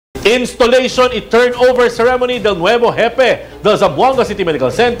Installation y turnover ceremony del nuevo jefe del Zamboanga City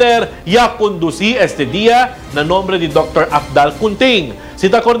Medical Center ya conducí este día na nombre ni Dr. Afdal Kunting. Si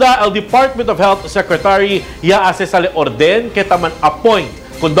te acorda, el Department of Health Secretary ya hace sale orden que taman appoint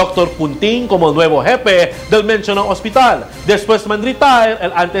con Dr. Kunting como el nuevo jefe del mencionado hospital. Después man retire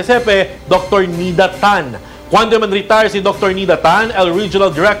el antes jefe, Dr. Nida Tan. Cuando man-retire si Dr. Nida Tan, el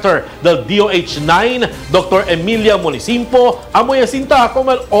Regional Director del DOH-9, Dr. EMEDIA Mo amoy asinta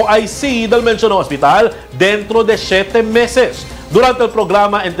como el OIC del mencionado hospital dentro de 7 meses. Durante el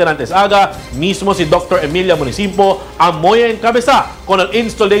programa Entenantes Aga, mismo si Dr. EMEDIA Mo amoy encabeza con el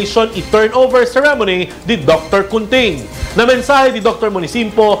installation y turnover ceremony de Dr. Kunting. Na mensahe di Dr.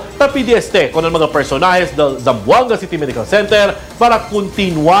 Municimpo, tapidi con el mga personajes del Zamboanga City Medical Center para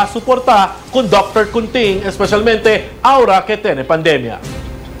continua suporta con Dr. Kunting, especialmente ahora que tiene pandemia.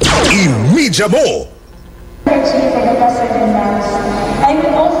 EMEDIA Mo! I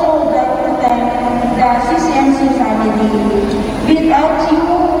would also like to thank the CCMC family. Without you,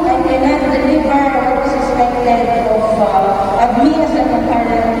 I cannot deliver what is expected of me as a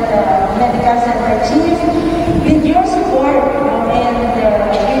concurrent medical center chief. With your support and with your,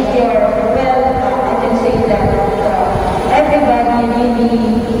 well, I can say that everybody really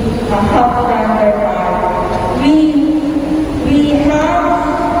helped done their part. We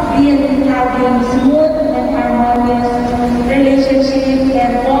have been having smooth and harmonious relationship,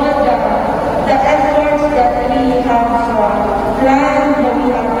 and all the efforts that we have planned, that we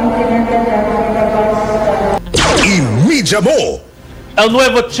have implemented that for the past. EMEDIA Mo! El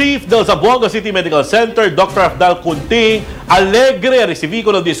nuevo chief del Zamboanga City Medical Center, Dr. Afdal Kunting, alegre recibí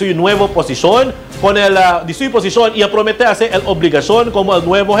con el su nuevo posición, con el su posición y promete hacer el obligación como el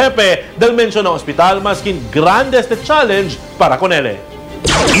nuevo jefe del mencionado hospital, más que grande este challenge para con él.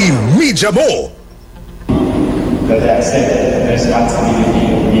 EMEDIA Mo! That I said, the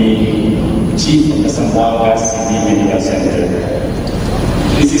responsibility of being chief of the Zamboanga City Medical Center.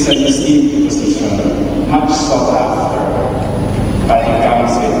 This is an esteemed position, much sought after, but it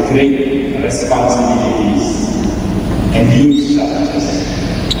comes with great responsibilities and huge challenges.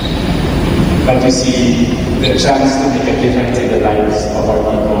 But you see, the chance to make a difference in the lives of our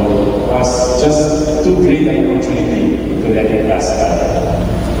people was just too great an opportunity to let it pass by.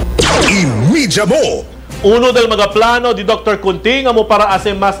 EMEDIA Mo! Uno del mga plano di Dr. Kunting amo para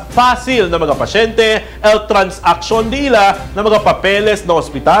hacer más fácil na mga pasyente el transaksyon nila na mga papeles na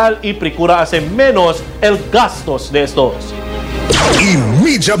hospital y procura hacer menos el gastos de estos.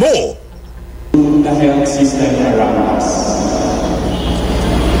 EMEDIA Mo! The health system around us.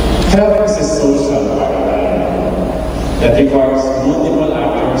 Health is a social paradigm that requires multiple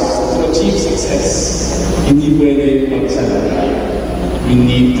actors to achieve success. Hindi pwede mag-isa. We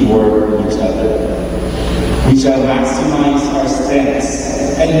need to work with each other. We shall maximize our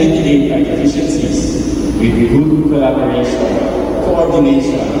strengths and mitigate our deficiencies with good collaboration,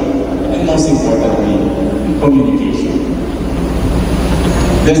 coordination, and most importantly, communication.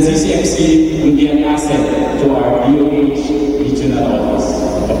 The CCMC will be an asset to our DOH regional office,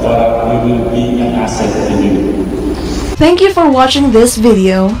 but we will be an asset to you. Thank you for watching this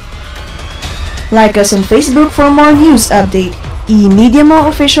video. Like us on Facebook for more news update. EMEDIA Mo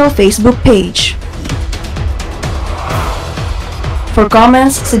official Facebook page. For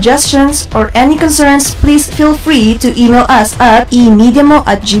comments, suggestions, or any concerns, please feel free to email us at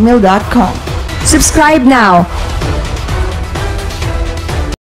emediamo@gmail.com. Subscribe now!